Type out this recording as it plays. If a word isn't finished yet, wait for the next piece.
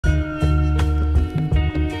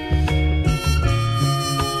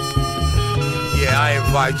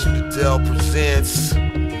invite you to Dell presents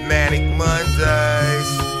Manik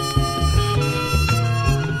Mondaze.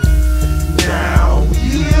 Now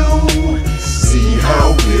you see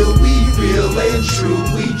how real and true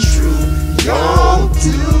we true. Your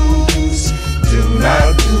dues do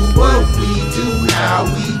not do what we do, how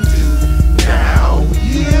we do. Now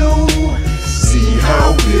you see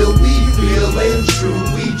how real and true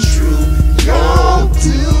we true. Your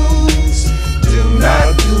dues do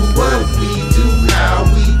not do what we do, how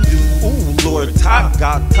we do. Ooh, Lord, Top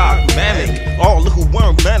got Manik. All who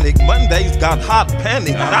weren't Manic Mondays got hot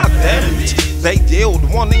panic. Not damn it. They yelled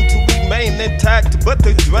wanting to remain intact, but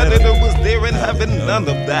they dreaded it was there in heaven, none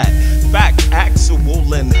of that. Fact,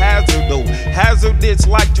 actual and hazardo. Hazard, it's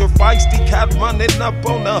like your feisty cat running up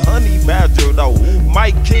on a honey badger though.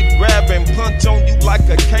 My kid grab and punch on you like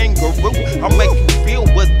a kangaroo. I'll make you feel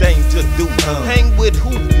what danger do. Hang with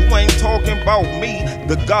who? You ain't talking about me.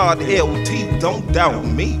 The God LT, don't doubt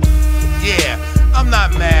me. Yeah, I'm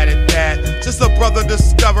not mad at that. Just a brother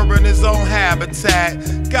discovering his own habitat.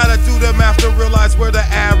 Gotta do the math to realize where the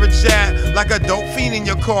average at. Like a dope fiend in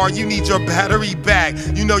your car, you need your battery back.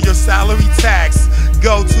 You know your salary tax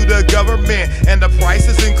go to the government, and the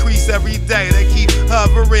prices increase every day. They keep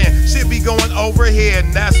hovering. Shit be going overhead,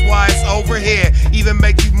 and that's why it's overhead. Even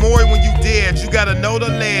make you more when you dead. You gotta know the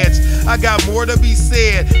ledge. I got more to be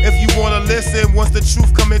said if you wanna listen. Once the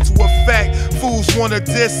truth come into effect, fools wanna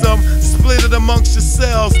diss them. Split it amongst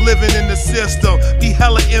yourselves, living in the system. Be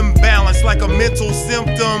hella imbalanced like a mental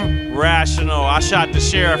symptom. Rashinel, I shot the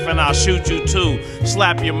sheriff and I'll shoot you too.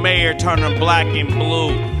 Slap your mayor, turn her black and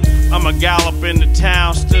blue. I'ma gallop into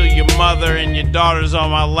town, steal your mother and your daughter's on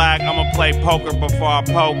my lap. I'ma play poker before I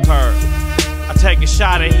poke her. I take a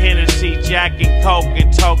shot of Hennessy, Jack and Coke,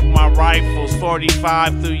 and toke my rifles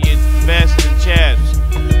 45 through your vest and chest.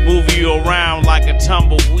 Move you around like a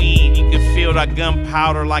tumbleweed. You can feel that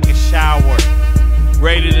gunpowder like a shower.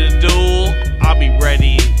 Ready to duel? I'll be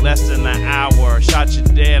ready in less than an hour. Shot you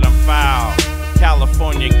dead, I'm foul.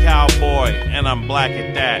 California cowboy, and I'm black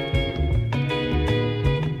at that.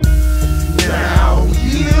 Now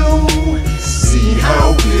you see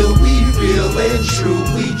how real and true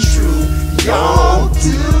we true. Your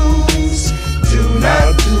dues do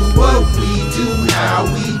not do what we do, how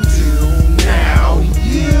we do. Now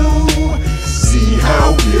you see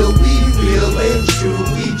how real and true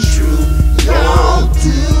we true. Your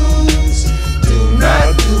dues do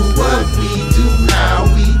not do what we do, how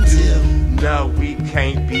we do. No, we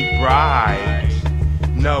can't be bribed.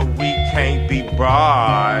 No, we can't be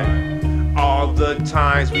bribed. All the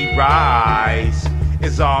times we rise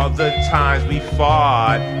is all the times we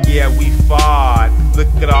fought. Yeah, we fought. Look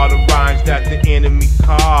at all the rhymes that the enemy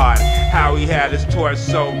caught. How he had his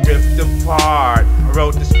torso ripped apart. I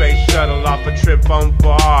rode the space shuttle off a trip on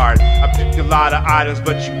board. I picked a lot of items,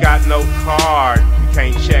 but you got no card. You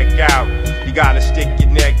can't check out. You gotta stick your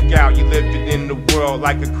neck out. You lived it in the world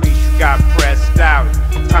like a crease you got pressed out.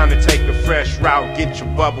 Time to take a fresh route. Get your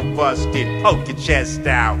bubble busted. Poke your chest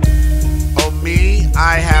out. On me,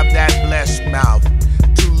 I have that blessed mouth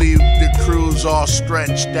to leave the crews all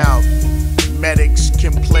stretched out. Medics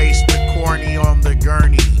can place the corny on the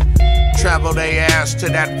gurney. Travel they ass to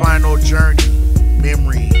that final journey.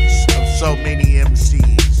 Memories of so many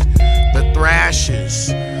MCs. The thrashes,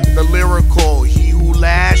 the lyrical, he who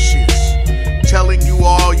lashes. Telling you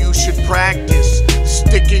all you should practice.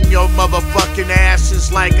 Sticking your motherfucking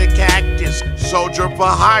asses like a cactus. Soldier for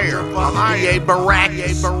hire, B.A.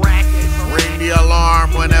 Baracus. Ring the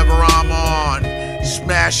alarm whenever I'm on.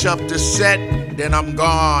 Smash up the set, then I'm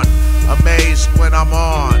gone. Amazed when I'm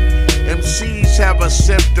on. MCs have a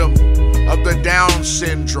symptom of the Down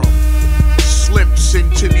syndrome. Slips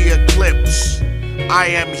into the eclipse. I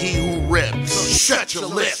am he who rips. Shut your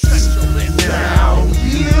lips. Now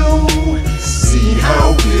you see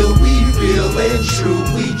how real and true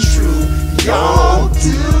we true. Y'all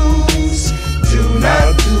do